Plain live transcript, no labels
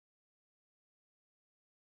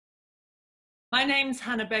My name's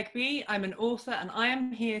Hannah Begbie. I'm an author and I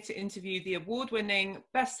am here to interview the award-winning,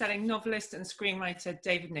 best-selling novelist and screenwriter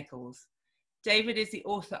David Nicholls. David is the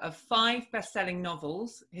author of 5 best-selling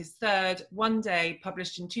novels. His third, One Day,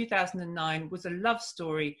 published in 2009, was a love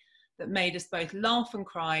story that made us both laugh and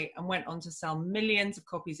cry and went on to sell millions of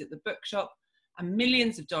copies at the bookshop and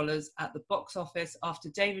millions of dollars at the box office after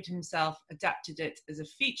David himself adapted it as a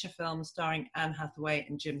feature film starring Anne Hathaway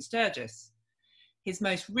and Jim Sturgis. His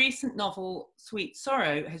most recent novel, Sweet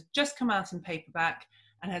Sorrow, has just come out in paperback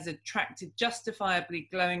and has attracted justifiably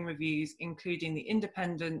glowing reviews, including The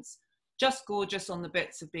Independent's Just Gorgeous on the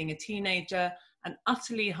Bits of Being a Teenager, an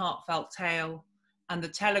utterly heartfelt tale, and The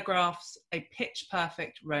Telegraph's A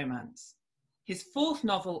pitch-perfect romance. His 4th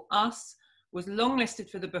novel, Us, was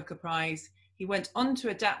longlisted for the Booker Prize. He went on to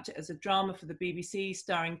adapt it as a drama for the BBC,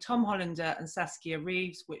 starring Tom Hollander and Saskia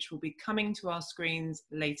Reeves, which will be coming to our screens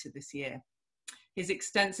later this year. His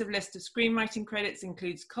extensive list of screenwriting credits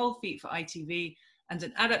includes Cold Feet for ITV and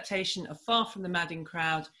an adaptation of Far From the Madding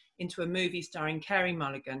Crowd into a movie starring Carey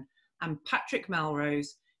Mulligan, and Patrick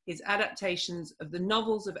Melrose, his adaptations of the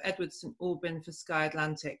novels of Edward St. Aubyn for Sky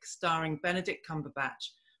Atlantic, starring Benedict Cumberbatch,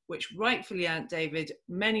 which rightfully earned David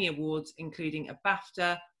many awards, including a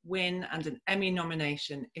BAFTA win and an Emmy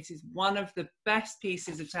nomination. It is one of the best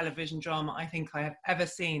pieces of television drama I think I have ever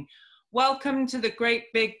seen. Welcome to the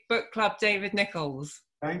Great Big Book Club, David Nicholls.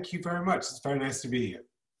 Thank you very much. It's very nice to be here.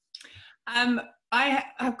 I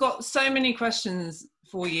have got so many questions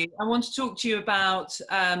for you. I want to talk to you about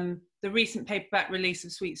the recent paperback release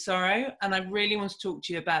of Sweet Sorrow, and I really want to talk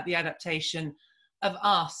to you about the adaptation of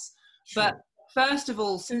Us. Sure. But first of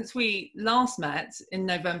all, since we last met in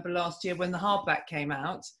November last year when the hardback came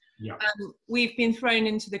out, we've been thrown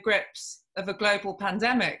into the grips of a global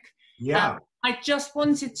pandemic. Yeah. I just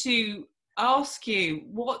wanted to ask you,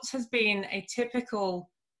 what has been a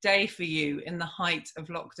typical day for you in the height of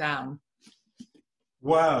lockdown?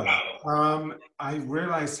 Well, I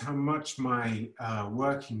realized how much my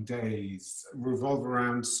working days revolve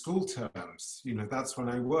around school terms. You know, that's when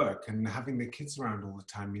I work, and having the kids around all the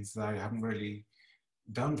time means that I haven't really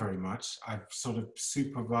done very much. I've sort of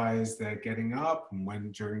supervised their getting up, and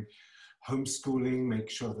when during homeschooling,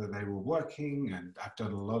 make sure that they were working, and I've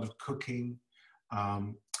done a lot of cooking.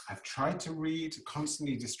 I've tried to read,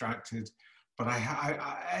 constantly distracted, but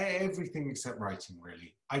everything except writing,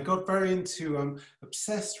 really. I got very into,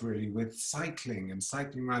 obsessed really with cycling and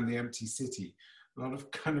cycling around the empty city. A lot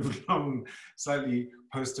of kind of long, slightly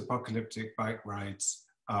post-apocalyptic bike rides,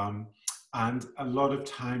 and a lot of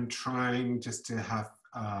time trying just to have,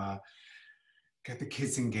 get the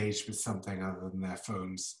kids engaged with something other than their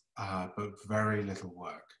phones, but very little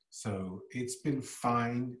work. So it's been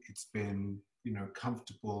fine. It's been, you know,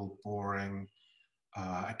 comfortable, boring,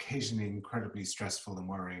 occasionally incredibly stressful and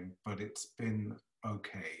worrying, but it's been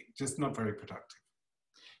okay, just not very productive.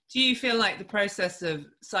 Do you feel like the process of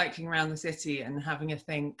cycling around the city and having a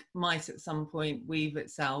think might at some point weave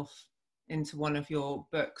itself into one of your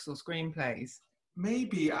books or screenplays?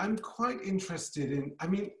 Maybe. I'm quite interested in, I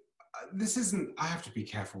mean, this isn't, I have to be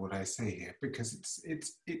careful what I say here, because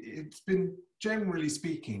it's been, generally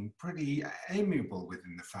speaking, pretty amiable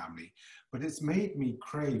within the family, but it's made me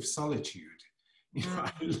crave solitude. You know,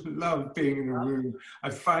 I love being in a room.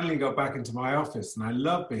 I finally got back into my office, and I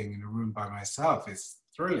love being in a room by myself. It's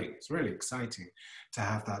thrilling. It's really exciting to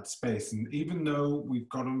have that space. And even though we've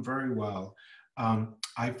got on very well,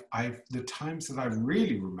 the times that I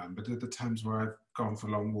really remembered are the times where I've gone for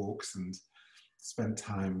long walks and spent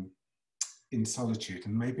time in solitude,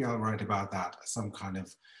 and maybe I'll write about that, some kind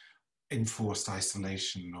of enforced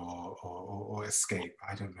isolation or escape.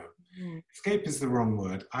 I don't know. Escape is the wrong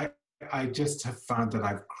word. I just have found that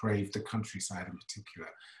I've craved the countryside in particular,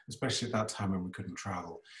 especially at that time when we couldn't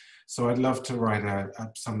travel. So I'd love to write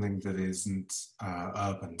something that isn't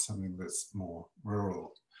urban, something that's more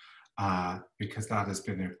rural, because that has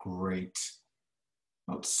been a great,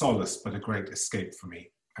 not solace, but a great escape for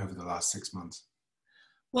me over the last 6 months.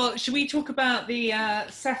 Well, should we talk about the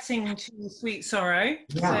setting to Sweet Sorrow?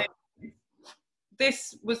 Yeah. So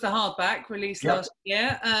this was the hardback released last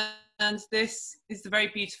year, and this is the very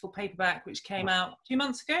beautiful paperback which came out 2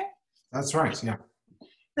 months ago? That's right, yeah.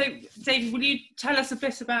 So, David, will you tell us a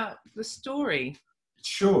bit about the story?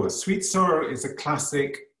 Sure. Sweet Sorrow is a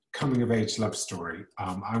classic coming-of-age love story.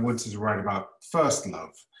 I wanted to write about first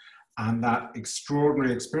love, and that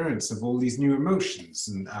extraordinary experience of all these new emotions,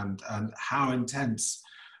 and how intense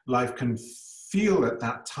life can feel at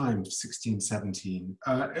that time, 16, 17,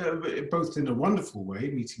 both in a wonderful way,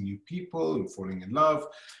 meeting new people and falling in love,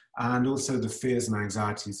 and also the fears and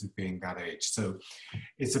anxieties of being that age. So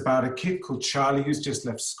it's about a kid called Charlie who's just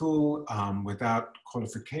left school without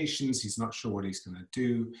qualifications. He's not sure what he's going to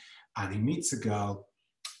do. And he meets a girl,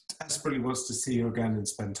 desperately wants to see her again and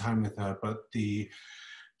spend time with her. But the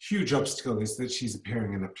huge obstacle is that she's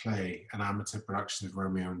appearing in a play, an amateur production of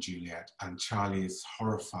Romeo and Juliet. And Charlie is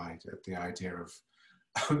horrified at the idea of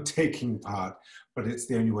taking part, but it's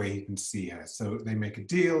the only way he can see her. So they make a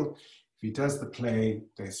deal. If he does the play,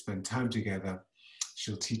 they spend time together.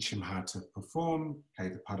 She'll teach him how to perform, play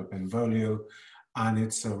the part of Benvolio, and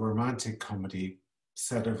it's a romantic comedy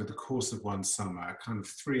set over the course of one summer, a kind of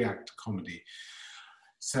 3-act comedy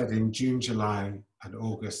set in June, July, and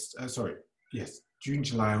August. June,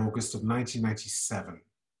 July, August of 1997.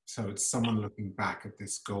 So it's someone looking back at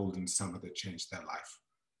this golden summer that changed their life.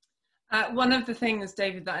 One of the things,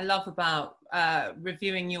 David, that I love about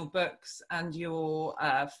reviewing your books and your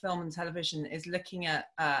film and television is looking at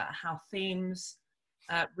how themes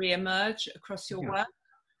re-emerge across your work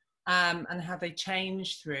and how they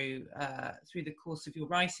change through the course of your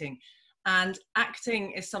writing. And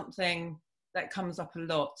acting is something that comes up a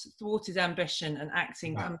lot. Thwarted ambition and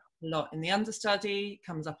acting comes up a lot in The Understudy,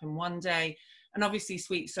 comes up in One Day, and obviously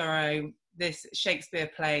Sweet Sorrow, this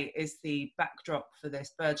Shakespeare play, is the backdrop for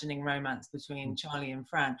this burgeoning romance between Charlie and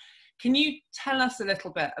Fran. Can you tell us a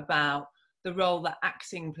little bit about the role that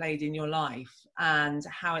acting played in your life and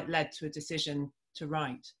how it led to a decision to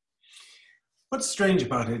write? What's strange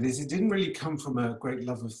about it is it didn't really come from a great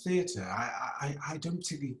love of theatre. I don't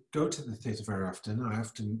particularly go to the theatre very often. I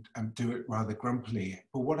often do it rather grumpily.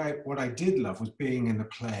 But what I did love was being in a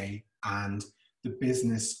play and the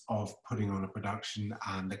business of putting on a production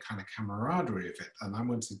and the kind of camaraderie of it. And I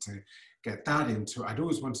wanted to get that into, I'd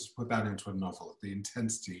always wanted to put that into a novel, the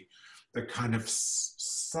intensity, the kind of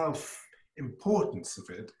self-importance of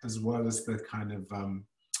it, as well as the kind of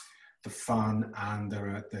the fun and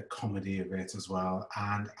the comedy of it as well.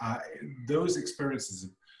 And those experiences of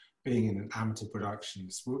being in an amateur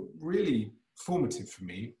productions were really formative for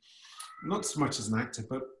me. Not so much as an actor,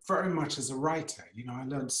 but very much as a writer. You know, I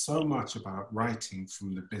learned so much about writing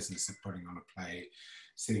from the business of putting on a play,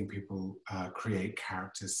 seeing people create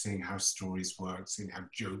characters, seeing how stories work, seeing how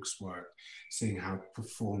jokes work, seeing how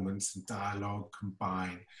performance and dialogue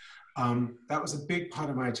combine. That was a big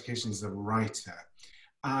part of my education as a writer.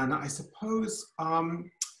 And I suppose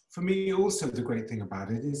for me also the great thing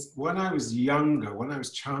about it is when I was younger, when I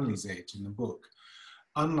was Charlie's age in the book,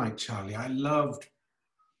 unlike Charlie, I loved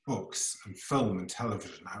books and film and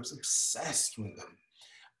television. I was obsessed with them.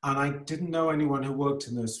 And I didn't know anyone who worked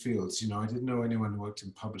in those fields. You know, I didn't know anyone who worked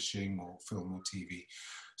in publishing or film or TV.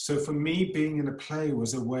 So for me, being in a play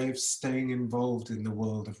was a way of staying involved in the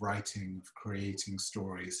world of writing, of creating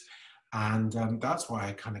stories. And that's why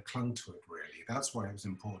I kind of clung to it, really. That's why it was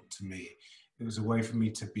important to me. It was a way for me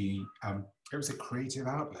to be, it was a creative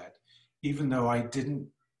outlet. Even though I didn't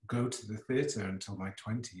go to the theatre until my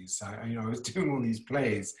 20s. I was doing all these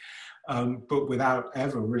plays, but without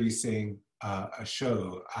ever really seeing a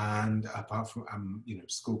show, and apart from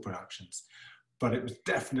school productions. But it was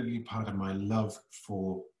definitely part of my love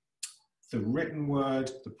for the written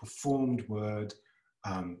word, the performed word,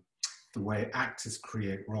 the way actors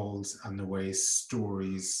create roles, and the way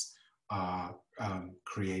stories are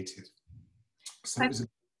created. So it was a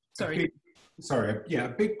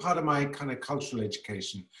big part of my kind of cultural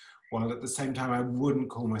education, while at the same time I wouldn't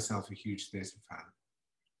call myself a huge theatre fan.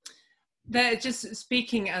 They're just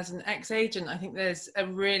speaking as an ex-agent, I think there's a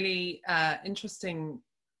really interesting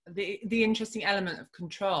element of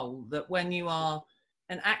control, that when you are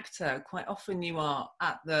an actor, quite often you are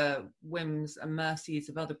at the whims and mercies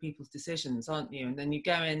of other people's decisions, aren't you? And then you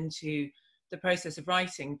go into the process of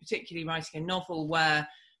writing, particularly writing a novel where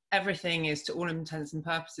everything is, to all intents and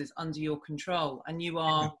purposes, under your control, and you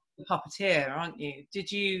are the puppeteer, aren't you?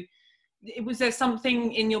 Was there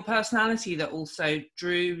something in your personality that also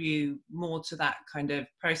drew you more to that kind of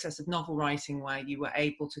process of novel writing, where you were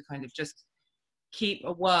able to kind of just keep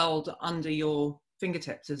a world under your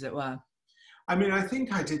fingertips, as it were? I mean, I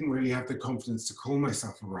think I didn't really have the confidence to call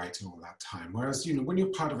myself a writer all that time. Whereas, you know, when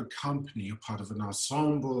you're part of a company, you're part of an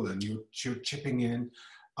ensemble and you're chipping in.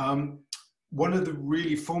 One of the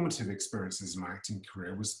really formative experiences in my acting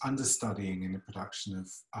career was understudying in a production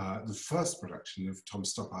of, the first production of Tom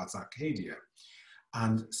Stoppard's Arcadia.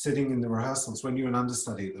 And sitting in the rehearsals, when you're an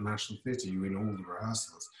understudy at the National Theatre, you're in all the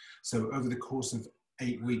rehearsals. So over the course of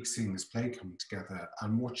 8 weeks, seeing this play come together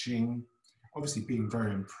and watching, obviously being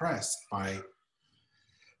very impressed by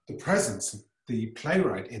the presence of the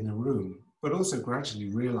playwright in the room, but also gradually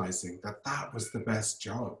realizing that that was the best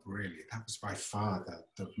job, really. That was by far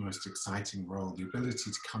the most exciting role. The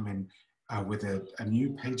ability to come in with a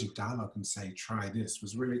new page of dialogue and say, try this,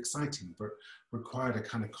 was really exciting, but required a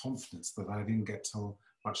kind of confidence that I didn't get till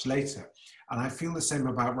much later. And I feel the same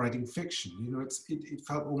about writing fiction. You know, it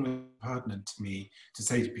felt almost pertinent to me to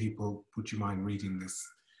say to people, would you mind reading this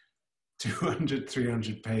 200,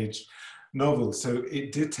 300 page novel? So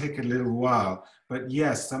it did take a little while, but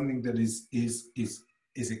yes, something that is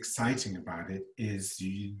exciting about it is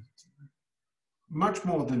much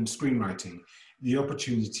more than screenwriting, the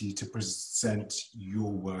opportunity to present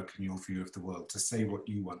your work and your view of the world, to say what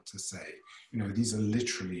you want to say. You know, these are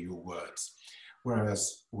literally your words.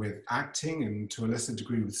 Whereas with acting, and to a lesser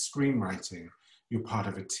degree with screenwriting, you're part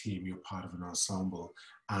of a team, you're part of an ensemble,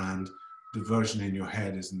 and the version in your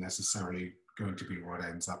head isn't necessarily going to be what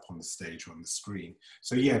ends up on the stage or on the screen.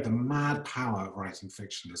 So yeah, the mad power of writing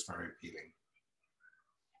fiction is very appealing.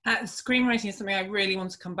 Screenwriting is something I really want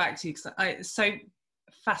to come back to, because it's so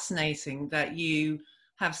fascinating that you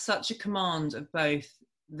have such a command of both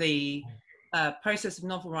the process of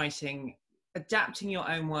novel writing, adapting your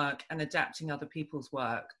own work and adapting other people's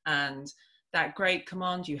work, and that great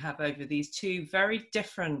command you have over these two very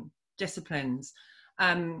different disciplines.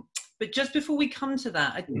 But just before we come to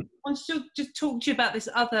that, I wanted to just talk to you about this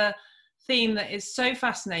other theme that is so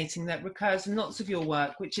fascinating that recurs in lots of your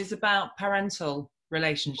work, which is about parental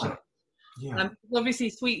relationship. Yeah. Obviously,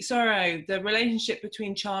 Sweet Sorrow, the relationship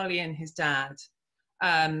between Charlie and his dad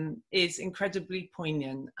is incredibly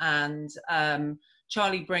poignant, and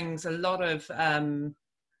Charlie brings a lot of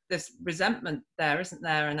this resentment there, isn't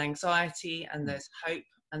there, and anxiety, and there's hope,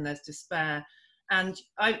 and there's despair. And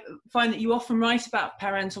I find that you often write about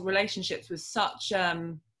parental relationships with such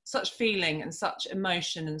such feeling and such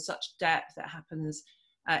emotion and such depth that happens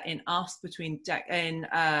in Us,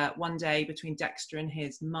 One Day, between Dexter and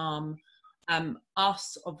his mum.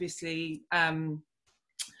 Us, obviously. And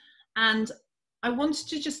I wanted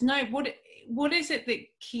to just know, what is it that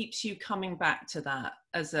keeps you coming back to that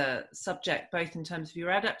as a subject, both in terms of your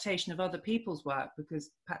adaptation of other people's work, because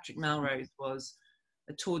Patrick Melrose was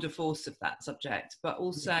a tour de force of that subject, but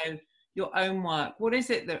also your own work? What is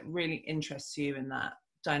it that really interests you in that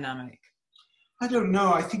dynamic? I don't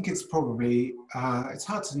know. I think it's probably, it's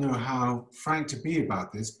hard to know how frank to be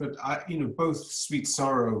about this, but both Sweet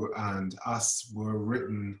Sorrow and Us were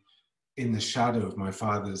written in the shadow of my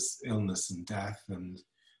father's illness and death. And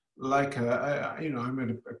like, I'm at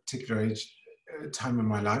a particular time in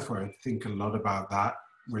my life where I think a lot about that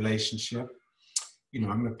relationship. You know,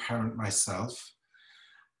 I'm a parent myself.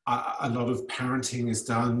 A lot of parenting is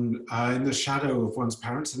done in the shadow of one's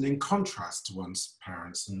parents and in contrast to one's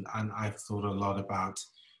parents. And I've thought a lot about,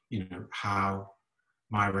 how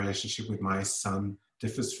my relationship with my son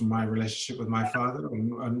differs from my relationship with my father,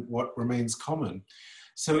 and what remains common.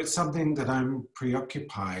 So it's something that I'm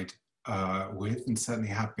preoccupied with, and certainly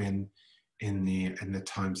have been in the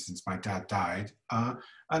time since my dad died.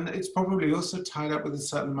 And it's probably also tied up with a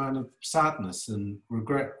certain amount of sadness and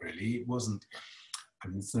regret, really. It wasn't,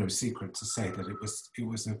 it's no secret to say that it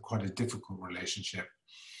was quite a difficult relationship.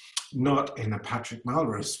 Not in a Patrick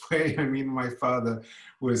Melrose way. I mean, my father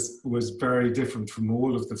was very different from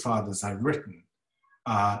all of the fathers I've written,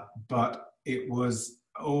 but it was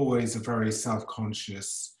always a very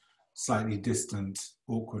self-conscious, slightly distant,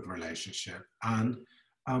 awkward relationship. And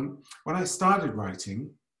when I started writing,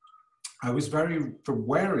 I was very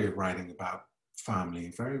wary of writing about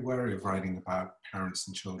family, very wary of writing about parents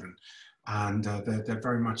and children. And they're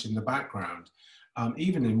very much in the background.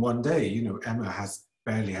 Even in One Day, Emma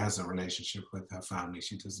barely has a relationship with her family.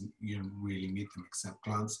 She doesn't really meet them except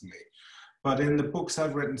glancingly. But in the books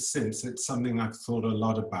I've written since, it's something I've thought a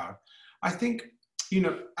lot about. I think,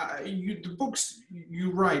 the books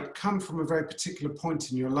you write come from a very particular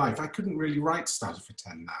point in your life. I couldn't really write Starter for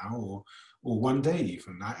 10 now, or One Day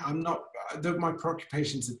even. I'm not, though my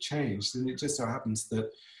preoccupations have changed, and it just so happens that,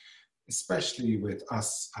 especially with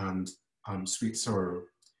Us and Sweet Sorrow,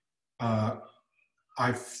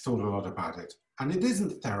 I've thought a lot about it. And it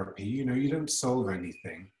isn't therapy, you don't solve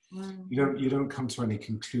anything. You don't come to any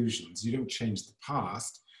conclusions. You don't change the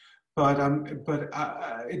past, but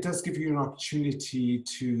it does give you an opportunity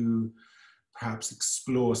to perhaps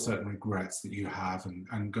explore certain regrets that you have,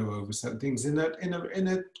 and go over certain things in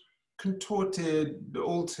a contorted,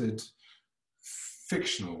 altered,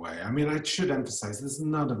 fictional way. I mean, I should emphasize there's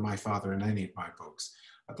none of my father in any of my books.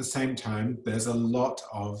 At the same time, there's a lot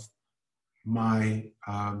of my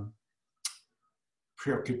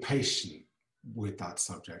preoccupation with that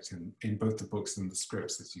subject in both the books and the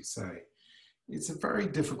scripts, as you say. it's a very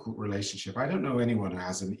difficult relationship. I don't know anyone who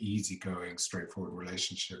has an easygoing, straightforward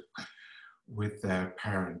relationship with their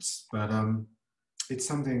parents, but it's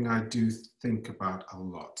something I do think about a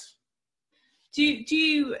lot. Do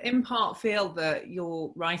you in part feel that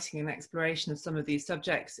your writing and exploration of some of these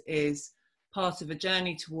subjects is part of a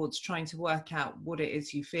journey towards trying to work out what it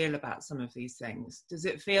is you feel about some of these things? Does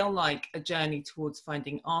it feel like a journey towards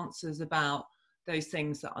finding answers about those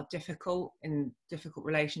things that are difficult in difficult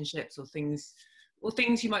relationships, or things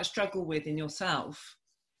you might struggle with in yourself?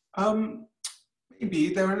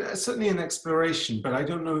 Maybe they're certainly an exploration, but I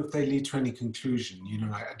don't know if they lead to any conclusion. You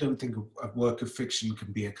know, I don't think a work of fiction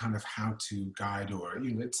can be a kind of how-to guide, or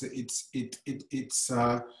you know,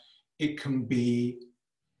 it can be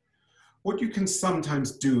what you can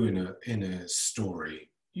sometimes do in a story.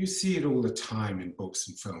 You see it all the time in books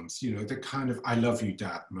and films. You know, the kind of "I love you,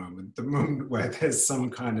 Dad" moment, the moment where there's some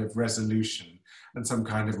kind of resolution and some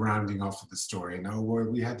kind of rounding off of the story. And oh, well,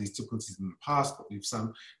 we had these difficulties in the past, but we've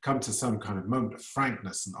come to some kind of moment of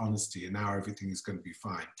frankness and honesty, and now everything is going to be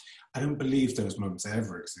fine. I don't believe those moments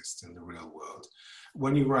ever exist in the real world.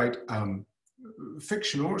 When you write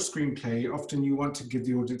fiction or a screenplay, often you want to give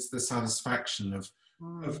the audience the satisfaction of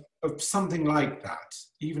something like that,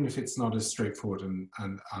 even if it's not as straightforward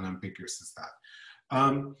and unambiguous as that.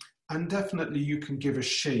 And definitely you can give a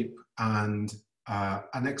shape and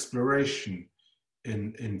an exploration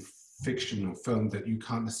in fiction or film that you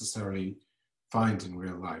can't necessarily find in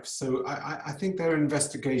real life. So I think they're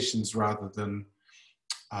investigations rather than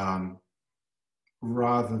a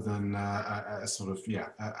sort of,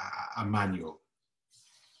 a manual.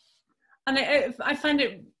 And I find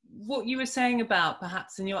it, what you were saying about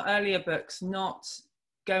perhaps in your earlier books not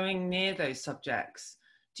going near those subjects,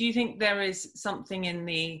 do you think there is something in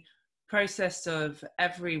the process of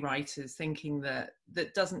every writer's thinking that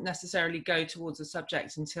doesn't necessarily go towards a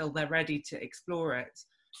subject until they're ready to explore it?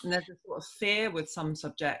 And there's a sort of fear with some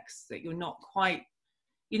subjects that you're not quite,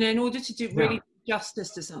 you know, in order to do really justice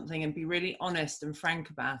to something and be really honest and frank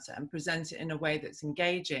about it and present it in a way that's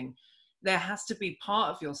engaging, there has to be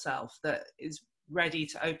part of yourself that is ready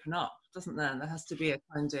to open up, doesn't there? There has to be a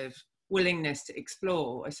kind of willingness to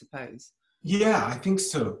explore, I suppose. Yeah, I think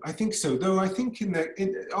so. I think so. Though I think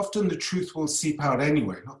often the truth will seep out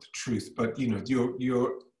anyway. Not the truth, but you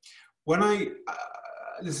know, when I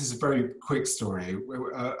this is a very quick story.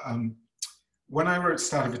 When I wrote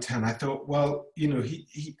Start of a 10, I thought, well, you know,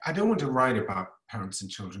 I don't want to write about parents and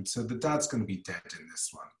children, so the dad's going to be dead in this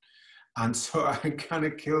one. And so I kind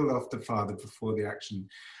of killed off the father before the action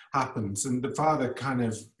happens. And the father kind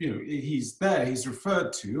of, you know, he's there, he's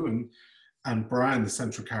referred to, and Brian, the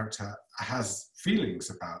central character, has feelings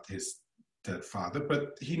about his dead father,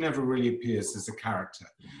 but he never really appears as a character.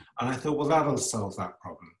 And I thought, well, that'll solve that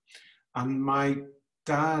problem. And my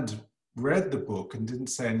dad read the book and didn't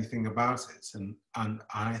say anything about it. And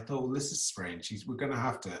I thought, well, this is strange. We're going to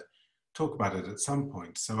have to talk about it at some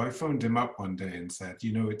point. So I phoned him up one day and said,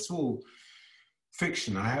 you know, it's all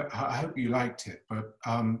fiction. I hope you liked it, but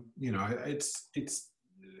you know, it's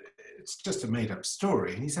just a made-up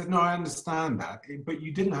story. And he said, no, I understand that, but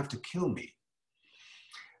you didn't have to kill me.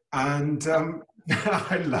 And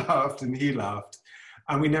I laughed and he laughed,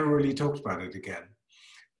 and we never really talked about it again.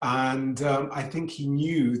 And I think he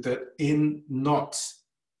knew that in not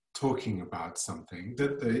talking about something,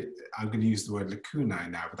 that I'm going to use the word lacunae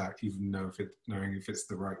now without even knowing if it's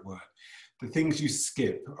the right word. The things you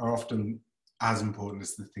skip are often as important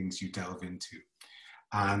as the things you delve into.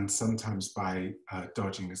 And sometimes by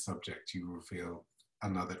dodging a subject, you reveal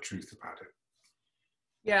another truth about it.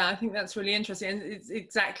 Yeah, I think that's really interesting. And it's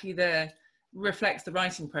exactly reflects the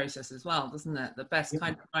writing process as well, doesn't it? The best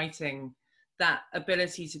kind of writing, that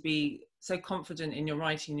ability to be so confident in your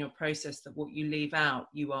writing, your process, that what you leave out,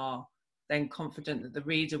 you are then confident that the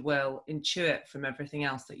reader will intuit from everything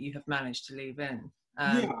else that you have managed to leave in.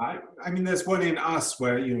 I mean, there's one in Us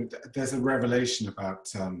where, you know, there's a revelation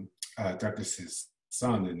about Douglas's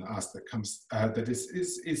son in Us that comes that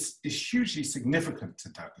is hugely significant to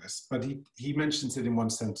Douglas, but he mentions it in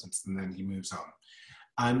one sentence and then he moves on.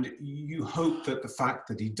 And you hope that the fact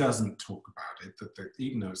that he doesn't talk about it, that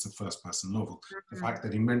even though it's a first-person novel, the fact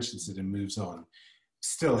that he mentions it and moves on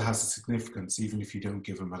still has a significance, even if you don't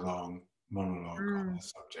give him a long monologue on the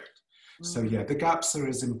subject. So yeah, the gaps are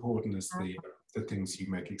as important as the things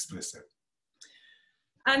you make explicit.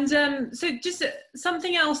 And so just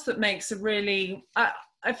something else that makes a really,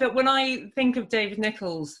 I feel when I think of David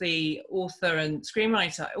Nicholls, the author and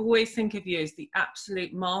screenwriter, I always think of you as the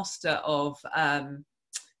absolute master of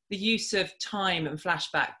the use of time and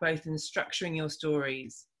flashback, both in structuring your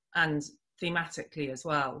stories and thematically as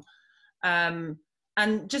well. And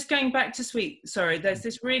And just going back to Sweet, sorry, there's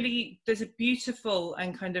a beautiful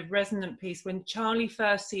and kind of resonant piece when Charlie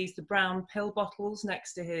first sees the brown pill bottles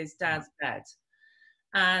next to his dad's bed.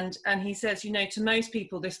 And he says, you know, to most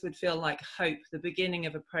people, this would feel like hope, the beginning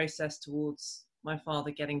of a process towards my father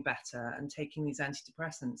getting better and taking these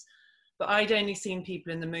antidepressants. But I'd only seen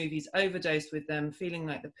people in the movies overdose with them, feeling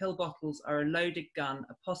like the pill bottles are a loaded gun,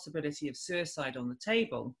 a possibility of suicide on the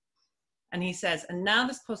table. And he says, and now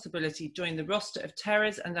this possibility joined the roster of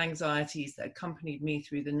terrors and anxieties that accompanied me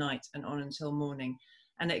through the night and on until morning.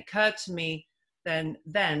 And it occurred to me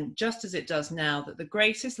then, just as it does now, that the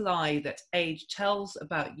greatest lie that age tells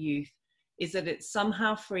about youth is that it's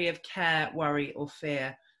somehow free of care, worry, or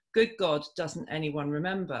fear. Good God, doesn't anyone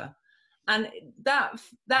remember? And that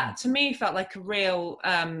to me felt like a real,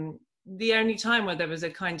 the only time where there was a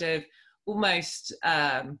kind of almost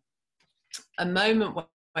a moment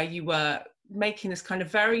where you were making this kind of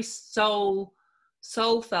very soul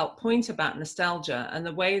felt point about nostalgia and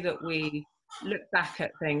the way that we look back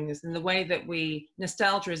at things and the way that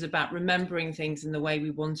nostalgia is about remembering things in the way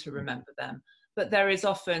we want to remember them. But there is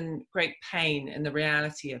often great pain in the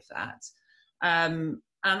reality of that. And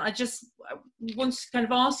I just want to kind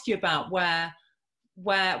of ask you about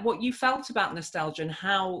what you felt about nostalgia and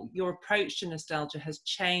how your approach to nostalgia has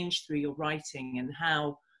changed through your writing and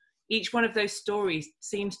how each one of those stories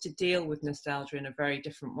seems to deal with nostalgia in a very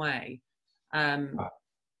different way.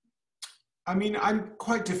 I mean, I'm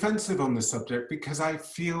quite defensive on the subject because I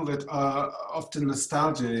feel that often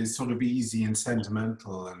nostalgia is sort of easy and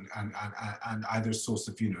sentimental and either a source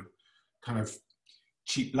of, you know, kind of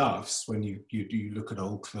cheap laughs when you look at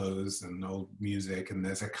old clothes and old music and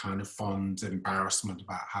there's a kind of fond embarrassment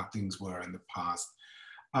about how things were in the past.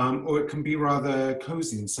 Or it can be rather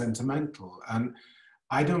cozy and sentimental. And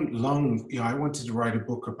I don't long, you know, I wanted to write a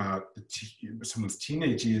book about someone's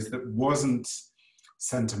teenage years that wasn't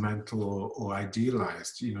sentimental or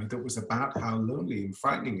idealized, you know, that was about how lonely and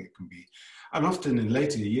frightening it can be. And often in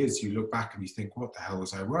later years, you look back and you think, what the hell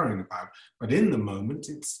was I worrying about? But in the moment,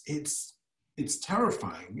 it's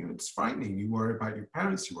terrifying, you know, it's frightening. You worry about your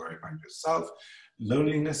parents, you worry about yourself.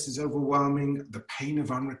 Loneliness is overwhelming. The pain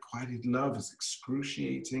of unrequited love is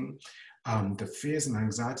excruciating. The fears and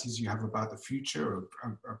anxieties you have about the future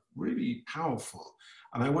are really powerful.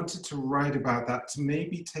 And I wanted to write about that to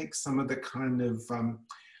maybe take some of the kind of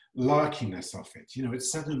larkiness of it. You know,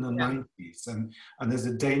 it's set in the 90s and there's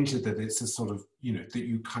a danger that it's a sort of, you know, that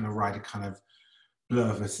you kind of write a kind of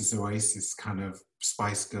Blur versus Oasis kind of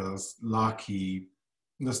Spice Girls larky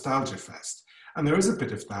nostalgia fest. And there is a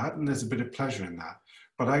bit of that and there's a bit of pleasure in that.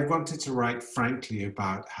 But I wanted to write frankly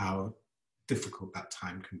about how difficult that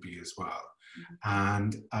time can be as well.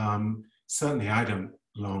 And certainly I don't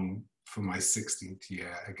long for my 16th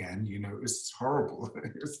year again. You know, it was horrible.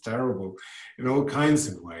 It was terrible in all kinds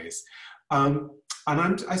of ways. And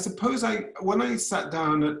I suppose when I sat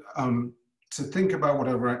down to think about what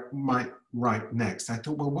I might write next, I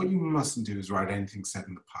thought, well, what you mustn't do is write anything set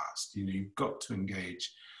in the past. You know, you've got to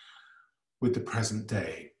engage with the present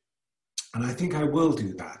day. And I think I will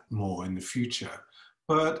do that more in the future.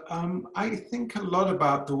 But I think a lot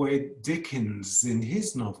about the way Dickens in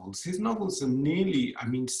his novels are nearly, I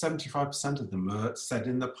mean, 75% of them are set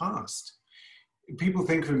in the past. People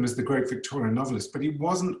think of him as the great Victorian novelist, but he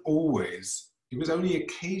wasn't always, he was only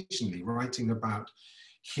occasionally writing about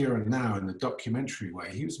here and now in a documentary way.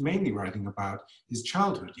 He was mainly writing about his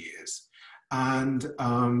childhood years and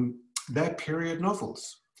their period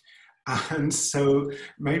novels. And so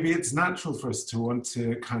maybe it's natural for us to want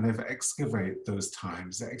to kind of excavate those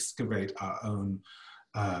times, excavate our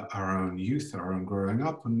own youth, our own growing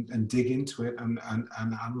up, and dig into it and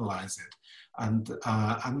analyze it. And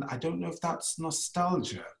I don't know if that's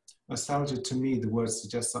nostalgia. Nostalgia, to me, the word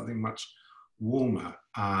suggests something much warmer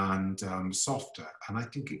and softer. And I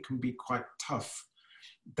think it can be quite tough,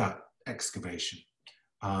 that excavation.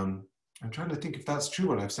 I'm trying to think if that's true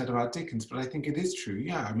what I've said about Dickens, but I think it is true.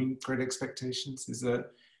 Yeah, I mean, Great Expectations is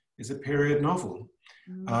a period novel.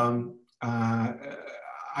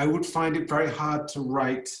 I would find it very hard to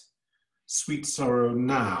write Sweet Sorrow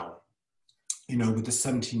now, you know, with the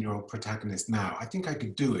 17-year-old protagonist now. I think I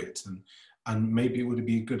could do it, and maybe it would have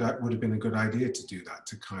been a good idea to do that,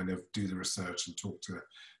 to kind of do the research and talk to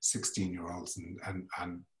 16-year-olds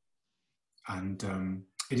and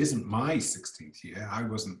it isn't my 16th year. I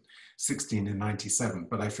wasn't 16 in 97,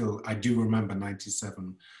 but I do remember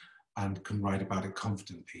 97 and can write about it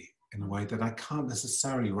confidently in a way that I can't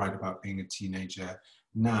necessarily write about being a teenager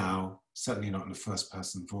now, certainly not in a first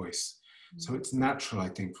person voice. So it's natural, I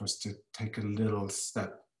think, for us to take a little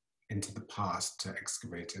step into the past to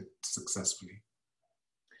excavate it successfully.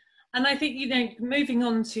 And I think, you know, moving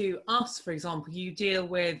on to Us, for example, you deal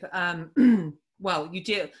with, well, you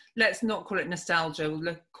deal, let's not call it nostalgia,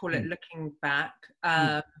 we'll call it looking back,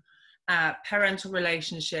 parental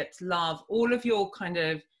relationships, love, all of the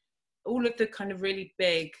kind of really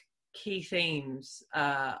big key themes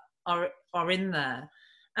are in there.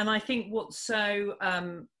 And I think what's so,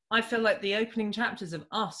 I feel like the opening chapters of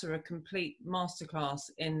Us are a complete masterclass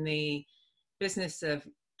in the business of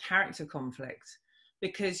character conflict,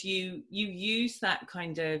 because you use that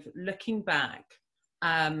kind of looking back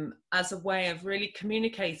as a way of really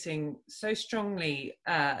communicating so strongly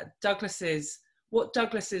what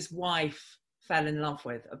Douglas's wife fell in love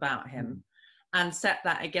with about him, and set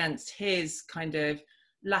that against his kind of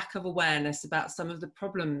lack of awareness about some of the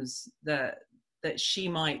problems that she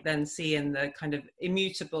might then see in the kind of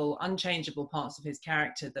immutable, unchangeable parts of his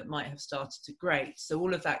character that might have started to grate. So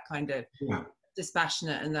all of that kind of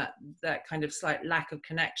dispassionate and that kind of slight lack of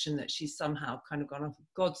connection that she's somehow kind of gone off, for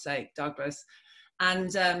God's sake, Douglas.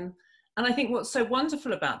 And I think what's so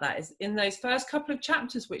wonderful about that is in those first couple of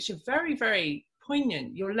chapters, which are very, very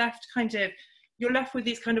poignant, you're left with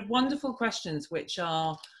these kind of wonderful questions, which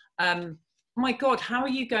are, my God, how are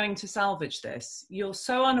you going to salvage this? You're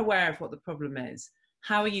so unaware of what the problem is.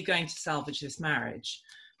 How are you going to salvage this marriage?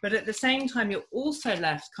 But at the same time, you're also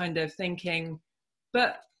left kind of thinking,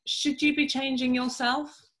 but should you be changing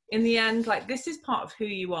yourself in the end? Like, this is part of who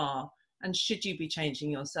you are, and should you be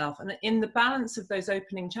changing yourself? And in the balance of those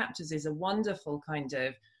opening chapters is a wonderful kind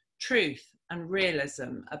of truth and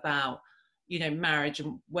realism about, you know, marriage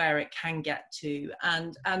and where it can get to,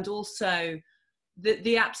 and also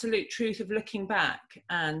the absolute truth of looking back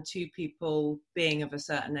and two people being of a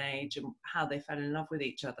certain age and how they fell in love with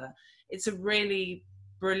each other. It's a really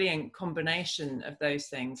brilliant combination of those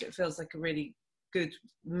things. It feels like a really good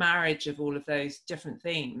marriage of all of those different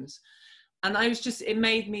themes. And it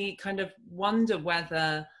made me kind of wonder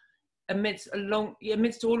whether amidst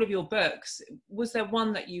all of your books, was there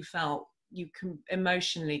one that you felt you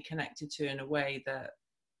emotionally connected to in a way that,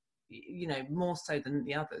 you know, more so than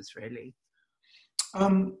the others, really?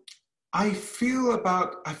 I feel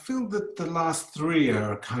that the last three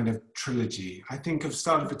are a kind of trilogy. I think of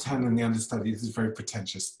Start of a 10 and The Understudy. This is very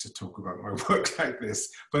pretentious to talk about my work like this,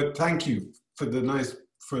 but thank you for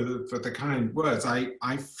the kind words.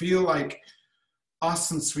 I feel like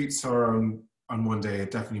Us and Sweet Sorrow on One Day are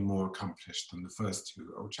definitely more accomplished than the first two,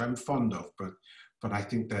 which I'm fond of, but I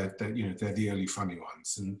think they're the early funny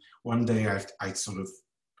ones. And One Day I sort of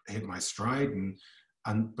hit my stride,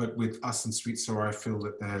 but with Us and Sweet Sorrow, I feel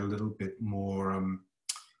that they're a little bit more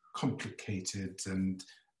complicated and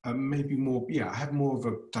maybe more, I have more of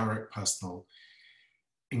a direct personal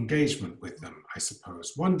engagement with them, I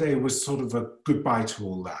suppose. One Day was sort of a goodbye to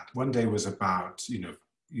all that. One Day was about, you know,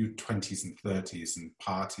 your 20s and 30s and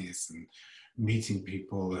parties and meeting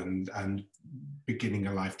people and beginning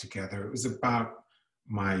a life together. It was about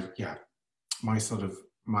my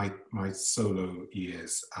solo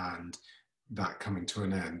years and that coming to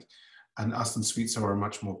an end. And Us and Sweet Sorrow are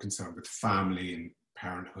much more concerned with family and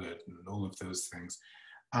parenthood and all of those things.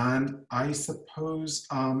 And I suppose,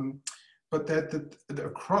 but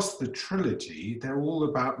across the trilogy, they're all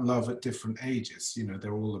about love at different ages. You know,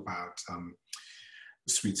 they're all about,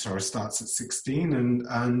 Sweet Sorrow starts at 16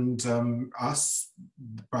 and Us,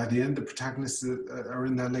 by the end, the protagonists are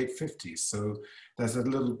in their late 50s. So there's a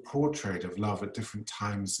little portrait of love at different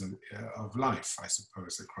times of life, I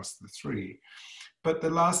suppose, across the three. But the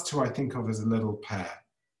last two I think of as a little pair.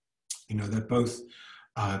 You know, they're both,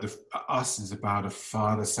 Us is about a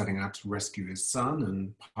father setting out to rescue his son,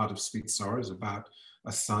 and part of Sweet Sorrow is about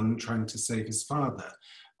a son trying to save his father.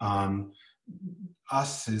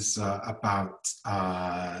 Us is about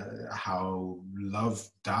how love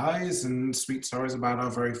dies, and Sweet Sorrow is about our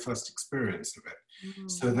very first experience of it. Mm-hmm.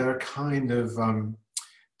 So they're kind of,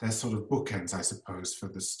 they're sort of bookends, I suppose, for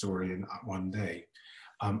the story in One Day.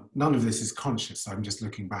 None of this is conscious. I'm just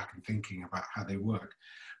looking back and thinking about how they work.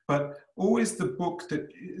 But always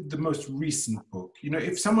the most recent book, you know,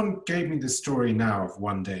 if someone gave me the story now of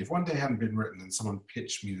One Day, if One Day hadn't been written and someone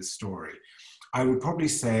pitched me the story, I would probably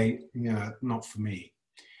say, yeah, not for me.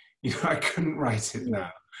 You know, I couldn't write it now.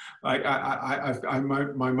 Like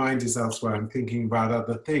my mind is elsewhere. I'm thinking about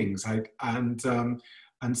other things. And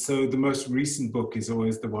so the most recent book is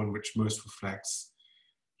always the one which most reflects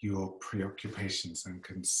your preoccupations and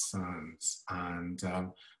concerns. And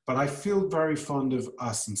but I feel very fond of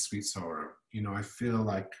Us and Sweet Sorrow. You know, I feel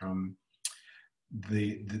like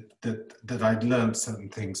that I'd learned certain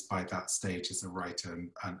things by that stage as a writer,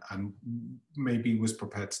 and maybe was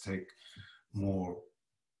prepared to take more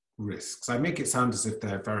risks. I make it sound as if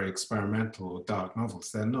they're very experimental or dark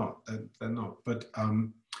novels. They're not. They're not. But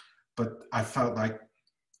I felt like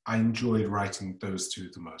I enjoyed writing those two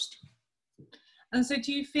the most. And so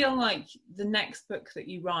do you feel like the next book that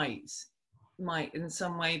you write might in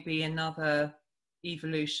some way be another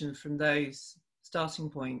evolution from those starting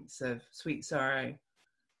points of Sweet Sorrow?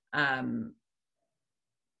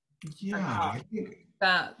 Yeah,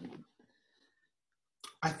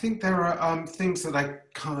 I think there are things that I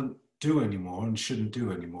can't do anymore and shouldn't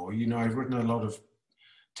do anymore. You know, I've written a lot of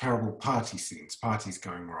terrible party scenes, parties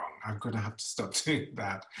going wrong. I'm going to have to stop doing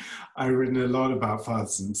that. I've written a lot about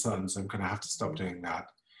fathers and sons. I'm going to have to stop doing that.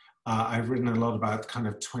 I've written a lot about kind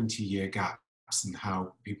of 20-year gaps and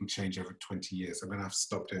how people change over 20 years. I'm going to have to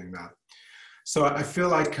stop doing that. So I feel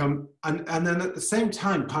like, and then at the same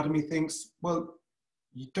time, part of me thinks, well,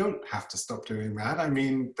 you don't have to stop doing that. I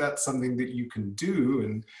mean, that's something that you can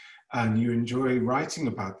do, and you enjoy writing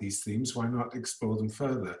about these themes. Why not explore them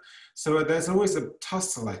further? So there's always a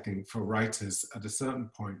tussle, I think, for writers at a certain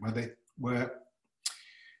point where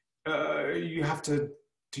you have to.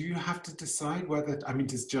 Do you have to decide whether? I mean,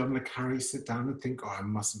 does John le Carré sit down and think, "Oh, I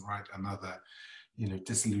mustn't write another,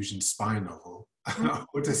 disillusioned spy novel,"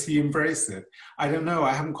 or does he embrace it? I don't know.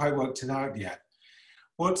 I haven't quite worked it out yet.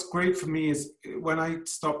 What's great for me is when I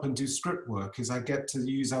stop and do script work is I get to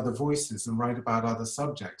use other voices and write about other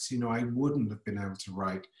subjects. I wouldn't have been able to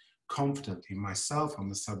write confidently myself on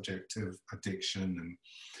the subject of addiction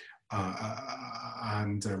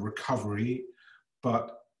and recovery,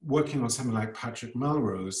 but working on something like Patrick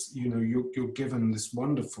Melrose, you're given this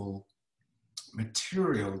wonderful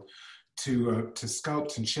material to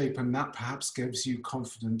sculpt and shape, and that perhaps gives you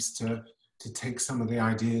confidence to take some of the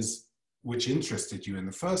ideas which interested you in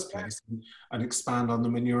the first place and expand on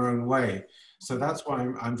them in your own way. So that's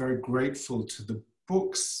why I'm very grateful to the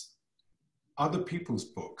books, other people's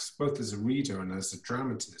books, both as a reader and as a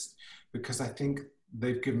dramatist, because I think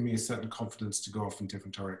they've given me a certain confidence to go off in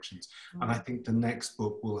different directions. And I think the next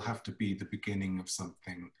book will have to be the beginning of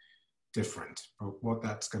something different. But what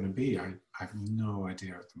that's going to be, I have no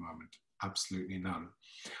idea at the moment. Absolutely none.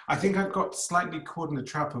 I think I've got slightly caught in the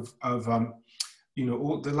trap of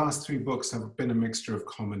all the last three books have been a mixture of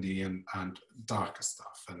comedy and darker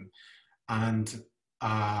stuff. And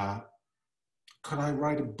could I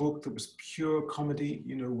write a book that was pure comedy,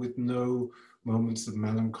 with no moments of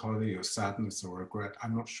melancholy or sadness or regret?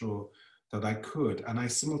 I'm not sure that I could. And I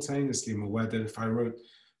simultaneously am aware that if I wrote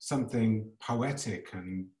something poetic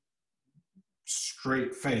and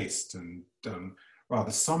straight-faced and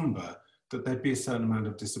rather somber, that there'd be a certain amount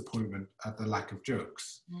of disappointment at the lack of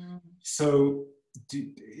jokes. So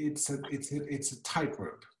it's a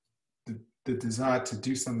tightrope, the desire to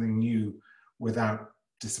do something new without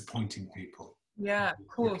disappointing people. Yeah, of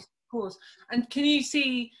course. And can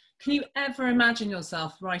you ever imagine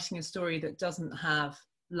yourself writing a story that doesn't have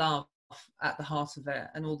love at the heart of it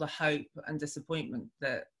and all the hope and disappointment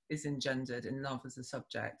that is engendered in love as a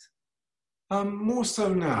subject? More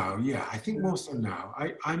so now, yeah. I think more so now.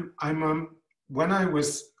 When I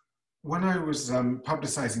was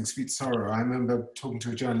publicizing Sweet Sorrow, I remember talking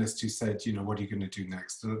to a journalist who said, what are you going to do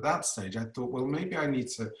next? And at that stage, I thought, well, maybe I need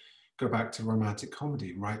to go back to romantic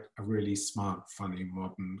comedy, write a really smart, funny,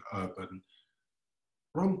 modern, urban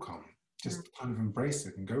rom-com. Just kind of embrace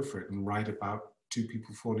it and go for it and write about two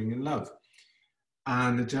people falling in love.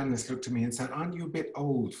 And the journalist looked at me and said, aren't you a bit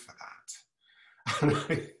old for that? And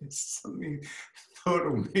I suddenly thought,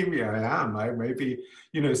 well, maybe I am.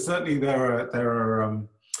 Certainly there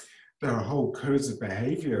are whole codes of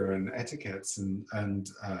behavior and etiquettes and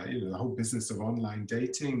the whole business of online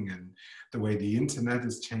dating and the way the internet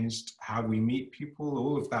has changed how we meet people,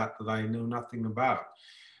 all of that I know nothing about.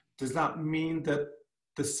 Does that mean that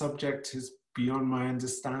the subject is beyond my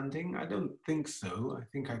understanding? I don't think so. I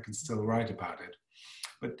think I can still write about it.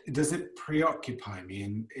 But does it preoccupy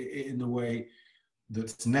me in a way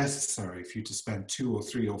that's necessary for you to spend 2 or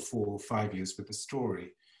 3 or 4 or 5 years with a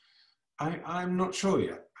story? I'm not sure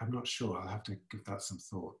yet. I'm not sure. I'll have to give that some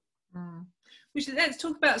thought. Let's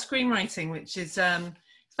talk about screenwriting, which is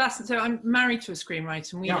fascinating. So I'm married to a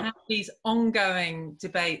screenwriter, and we have these ongoing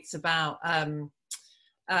debates about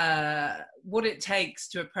what it takes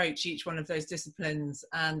to approach each one of those disciplines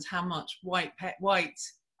and how much white there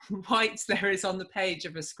is on the page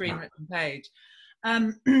of a screenwritten page.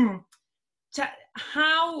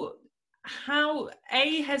 How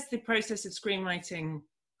has the process of screenwriting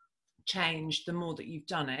changed the more that you've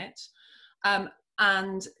done it,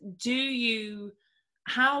 and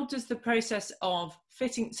how does the process of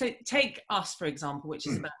fitting, so take Us, for example, which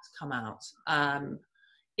is about to come out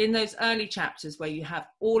in those early chapters where you have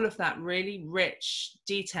all of that really rich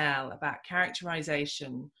detail about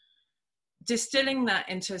characterization, distilling that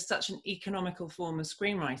into such an economical form of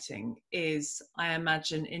screenwriting is, I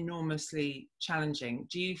imagine, enormously challenging.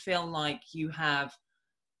 Do you feel like you have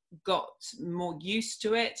got more used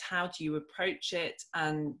to it? How do you approach it?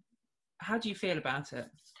 And how do you feel about it?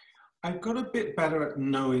 I've got a bit better at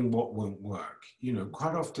knowing what won't work. You know,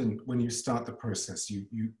 quite often when you start the process,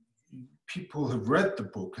 people have read the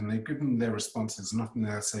book and they've given their responses, and often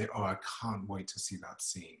they'll say, oh, I can't wait to see that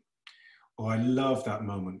scene. Or I love that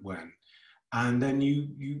moment when. And then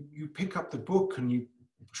you pick up the book and you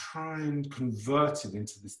try and convert it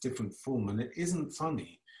into this different form, and it isn't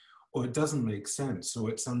funny, or it doesn't make sense, or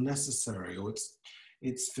it's unnecessary, or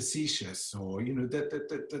it's facetious, or you know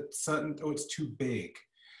that certain, or it's too big.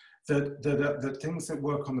 That things that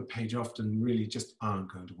work on the page often really just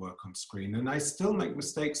aren't going to work on screen. And I still make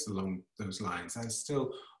mistakes along those lines. I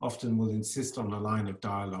still often will insist on a line of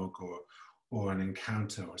dialogue or an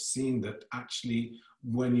encounter or scene that actually,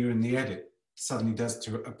 when you're in the edit, suddenly does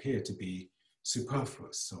appear to be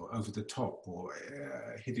superfluous or over the top, or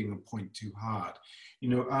hitting a point too hard. You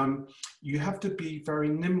know, you have to be very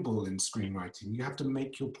nimble in screenwriting. You have to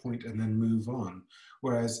make your point and then move on.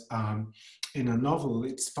 Whereas in a novel,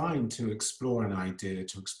 it's fine to explore an idea,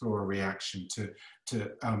 to explore a reaction, to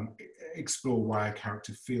explore why a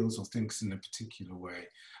character feels or thinks in a particular way.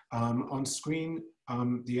 On screen,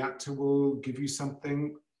 the actor will give you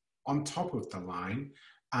something on top of the line,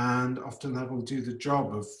 and often that will do the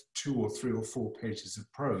job of 2 or 3 or 4 pages of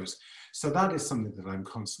prose. So that is something that I'm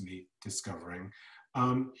constantly discovering.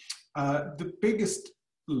 The biggest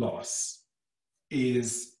loss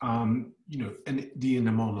is, you know, the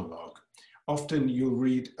inner monologue. Often you'll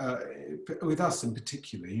read, with us in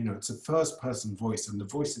particular, you know, it's a first-person voice, and the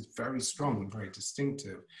voice is very strong and very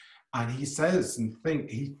distinctive. And he says and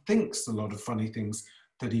he thinks a lot of funny things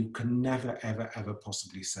that he can never, ever, ever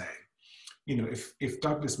possibly say. You know, if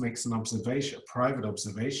Douglas makes an observation, a private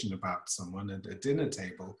observation about someone at a dinner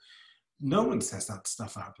table, no one says that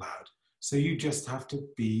stuff out loud. So you just have to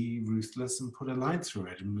be ruthless and put a line through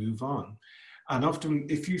it and move on. And often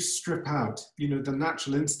if you strip out, you know, the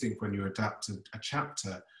natural instinct when you adapt a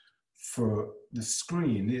chapter for the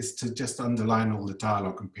screen is to just underline all the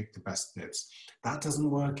dialogue and pick the best bits. That doesn't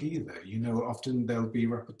work either. You know, often there'll be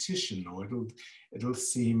repetition, or it'll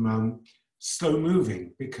seem slow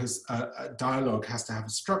moving, because a dialogue has to have a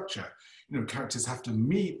structure. You know, characters have to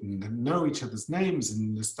meet and know each other's names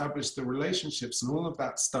and establish the relationships, and all of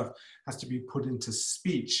that stuff has to be put into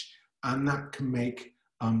speech, and that can make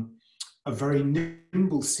a very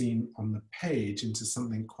nimble scene on the page into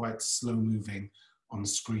something quite slow moving on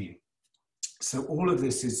screen. So all of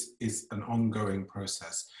this is an ongoing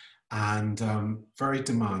process, and very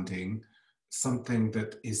demanding, something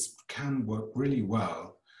that can work really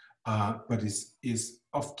well, but is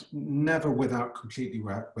often never completely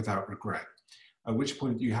without regret. At which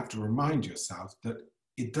point you have to remind yourself that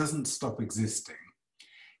it doesn't stop existing.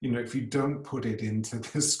 You know, if you don't put it into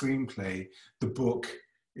the screenplay, the book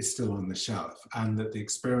is still on the shelf, and that the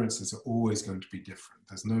experiences are always going to be different.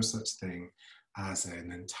 There's no such thing as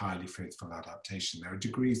an entirely faithful adaptation. There are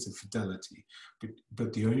degrees of fidelity,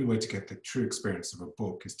 but the only way to get the true experience of a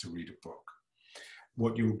book is to read a book.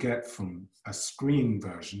 What you'll get from a screen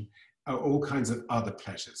version are all kinds of other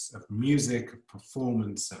pleasures, of music, of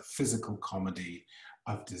performance, of physical comedy,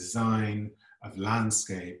 of design, of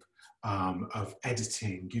landscape, of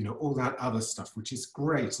editing, you know, all that other stuff, which is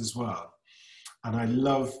great as well. And I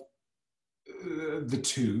love the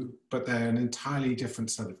two, but they're an entirely different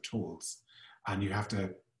set of tools, and you have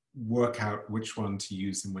to work out which one to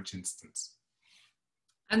use in which instance.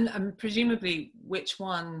 And presumably which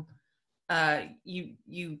one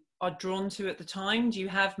you are drawn to at the time. Do you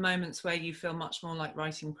have moments where you feel much more like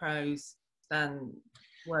writing prose than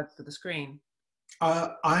words for the screen?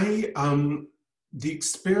 The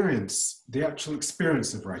actual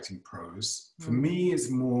experience of writing prose, for me, is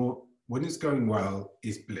more, when it's going well,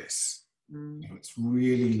 is bliss. You know, it's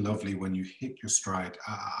really lovely when you hit your stride.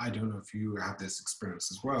 I don't know if you have this experience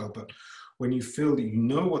as well, but when you feel that you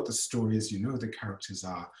know what the story is, you know who the characters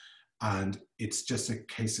are, and it's just a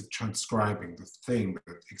case of transcribing the thing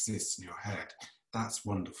that exists in your head, that's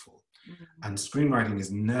wonderful. And screenwriting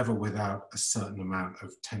is never without a certain amount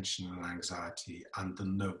of tension and anxiety, and the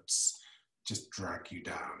notes just drag you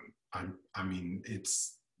down. I mean,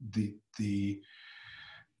 it's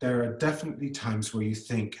there are definitely times where you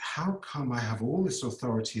think, how come I have all this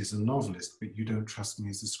authority as a novelist, but you don't trust me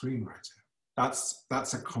as a screenwriter?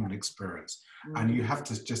 That's a common experience. And you have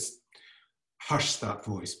to just hush that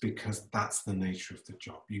voice, because that's the nature of the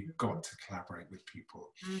job. You've got to collaborate with people,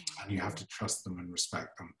 and you have to trust them and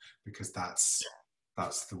respect them, because that's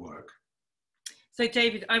the work. So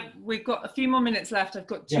David, we've got a few more minutes left. I've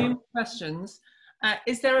got two more questions.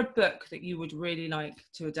 Is there a book that you would really like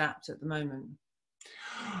to adapt at the moment?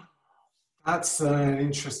 That's an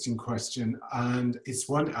interesting question, and it's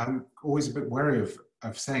one I'm always a bit wary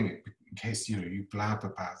of saying it, in case you blab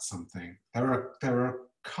about something. There are a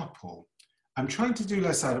couple. I'm trying to do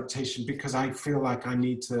less adaptation because I feel like I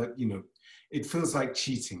need to, it feels like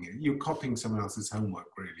cheating. You're copying someone else's homework,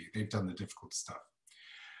 really. They've done the difficult stuff.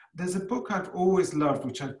 There's a book I've always loved,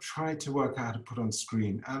 which I've tried to work out how to put on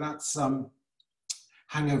screen, and that's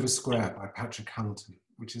Hangover Square by Patrick Hamilton,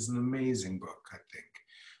 which is an amazing book, I think.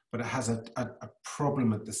 But it has a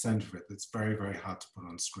problem at the center of it that's very, very hard to put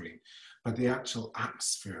on screen. But the actual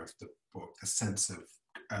atmosphere of the book, the sense of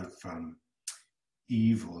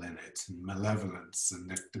evil in it and malevolence and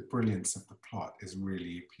the brilliance of the plot is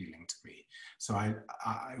really appealing to me. So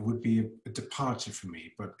it would be a departure for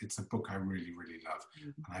me, but it's a book I really, really love.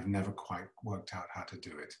 And I've never quite worked out how to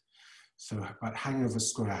do it. So, but Hangover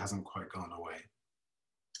Square hasn't quite gone away.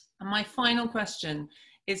 And my final question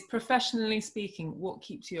is, professionally speaking, what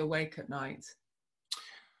keeps you awake at night?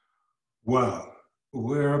 Well,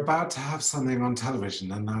 we're about to have something on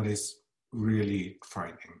television, and that is really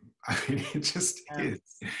frightening. I mean, it just is.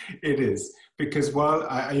 It is, because while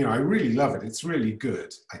I really love it, it's really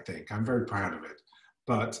good. I think I'm very proud of it,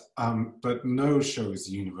 but no show is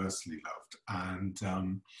universally loved,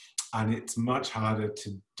 and it's much harder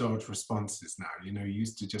to dodge responses now. You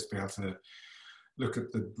used to just be able to look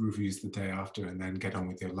at the reviews the day after and then get on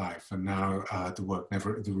with your life. And now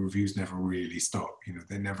the reviews never really stop.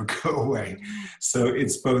 They never go away. So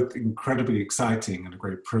it's both incredibly exciting and a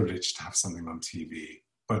great privilege to have something on TV,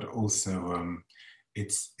 but also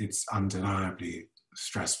it's undeniably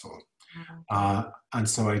stressful. And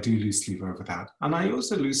so I do lose sleep over that. And I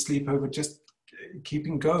also lose sleep over just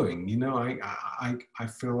keeping going. I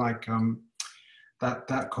feel like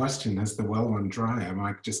that question, has the well run dry? Am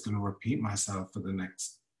I just going to repeat myself for the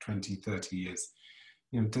next 20, 30 years?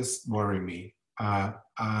 It does worry me. How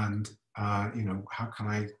can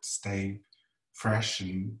I stay fresh?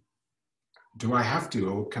 And do I have to,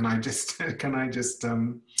 or can I just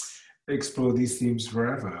explore these themes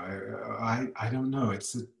forever? I don't know.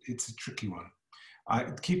 It's a tricky one.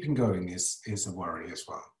 Keeping going is a worry as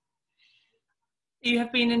well. You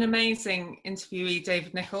have been an amazing interviewee,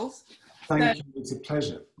 David Nicholls. Thank you. It's a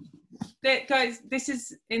pleasure. Guys, this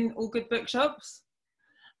is in all good bookshops,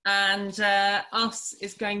 and Us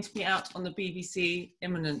is going to be out on the BBC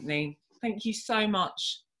imminently. Thank you so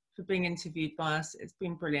much for being interviewed by us. It's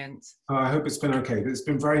been brilliant. I hope it's been okay. It's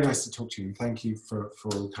been very nice to talk to you, and thank you for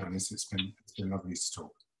all kindness. It's been lovely to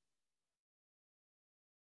talk.